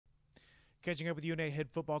Catching up with UNA head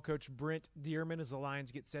football coach Brent Dearmon as the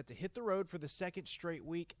Lions get set to hit the road for the second straight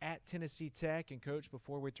week at Tennessee Tech. And, Coach,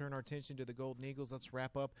 before we turn our attention to the Golden Eagles, let's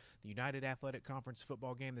wrap up the United Athletic Conference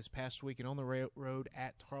football game this past week and on the road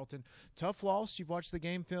at Tarleton. Tough loss. You've watched the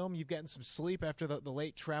game film. You've gotten some sleep after the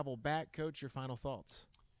late travel back. Coach, your final thoughts?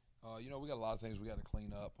 We got a lot of things we got to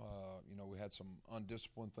clean up. We had some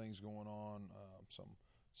undisciplined things going on,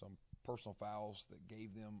 some personal fouls that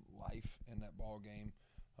gave them life in that ball game.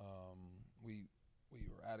 We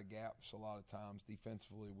were out of gaps a lot of times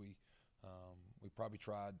defensively. We probably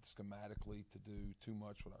tried schematically to do too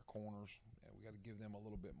much with our corners, and we got to give them a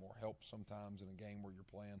little bit more help sometimes in a game where you're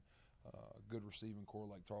playing a good receiving core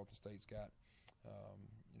like Tarleton State's got.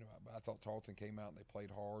 I thought Tarleton came out and they played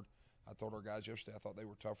hard. I told our guys yesterday I thought they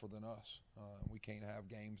were tougher than us. We can't have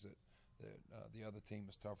games that the other team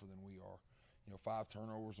is tougher than we are. 5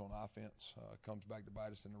 turnovers on offense comes back to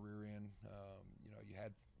bite us in the rear end. You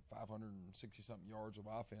had 560-something yards of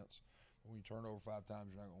offense. When you turn over 5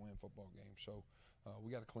 times, you're not going to win football games. So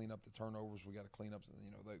we got to clean up the turnovers. We got to clean up.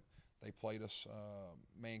 They played us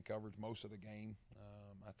man coverage most of the game.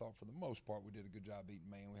 I thought for the most part we did a good job beating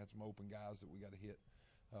man. We had some open guys that we got to hit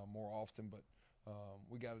more often, but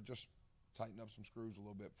we got to just tighten up some screws a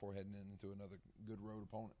little bit before heading into another good road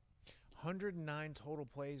opponent. 109 total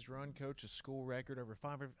plays run, Coach, a school record, over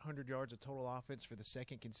 500 yards of total offense for the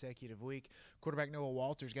second consecutive week. Quarterback Noah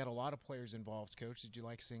Walters got a lot of players involved, Coach. Did you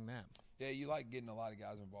like seeing that? Yeah, you like getting a lot of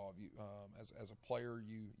guys involved. As a player,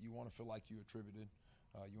 you want to feel like you attributed.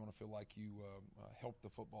 You want to feel like you helped the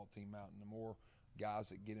football team out, and the more guys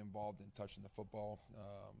that get involved in touching the football,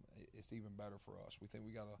 it's even better for us. We think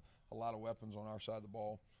we got a lot of weapons on our side of the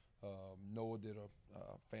ball. Noah did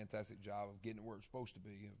a fantastic job of getting it where it's supposed to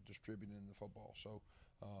be, of distributing the football. So,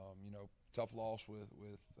 tough loss with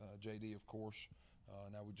JD, of course.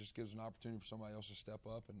 Now it just gives an opportunity for somebody else to step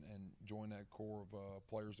up and join that core of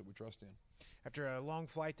players that we trust in. After a long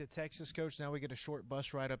flight to Texas, Coach, now we get a short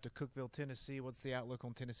bus ride up to Cookeville, Tennessee. What's the outlook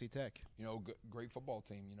on Tennessee Tech? Great football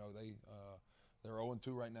team. They're 0-2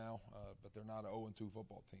 right now, but they're not an 0-2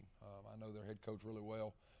 football team. I know their head coach really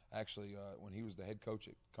well. Actually, when he was the head coach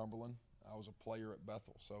at Cumberland, I was a player at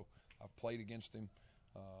Bethel, so I've played against him.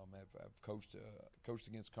 I've coached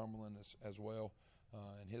against Cumberland as well,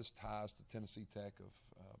 and his ties to Tennessee Tech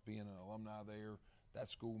of being an alumni there. That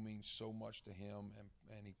school means so much to him,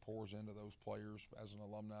 and he pours into those players as an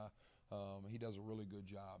alumni. He does a really good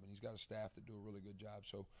job, and he's got a staff that do a really good job.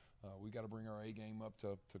 So we got to bring our A game up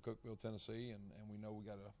to Cookeville, Tennessee, and we know we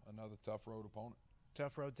got another tough road opponent.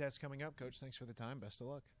 Tough road test coming up, Coach. Thanks for the time. Best of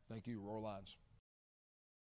luck. Thank you. Roar Lions.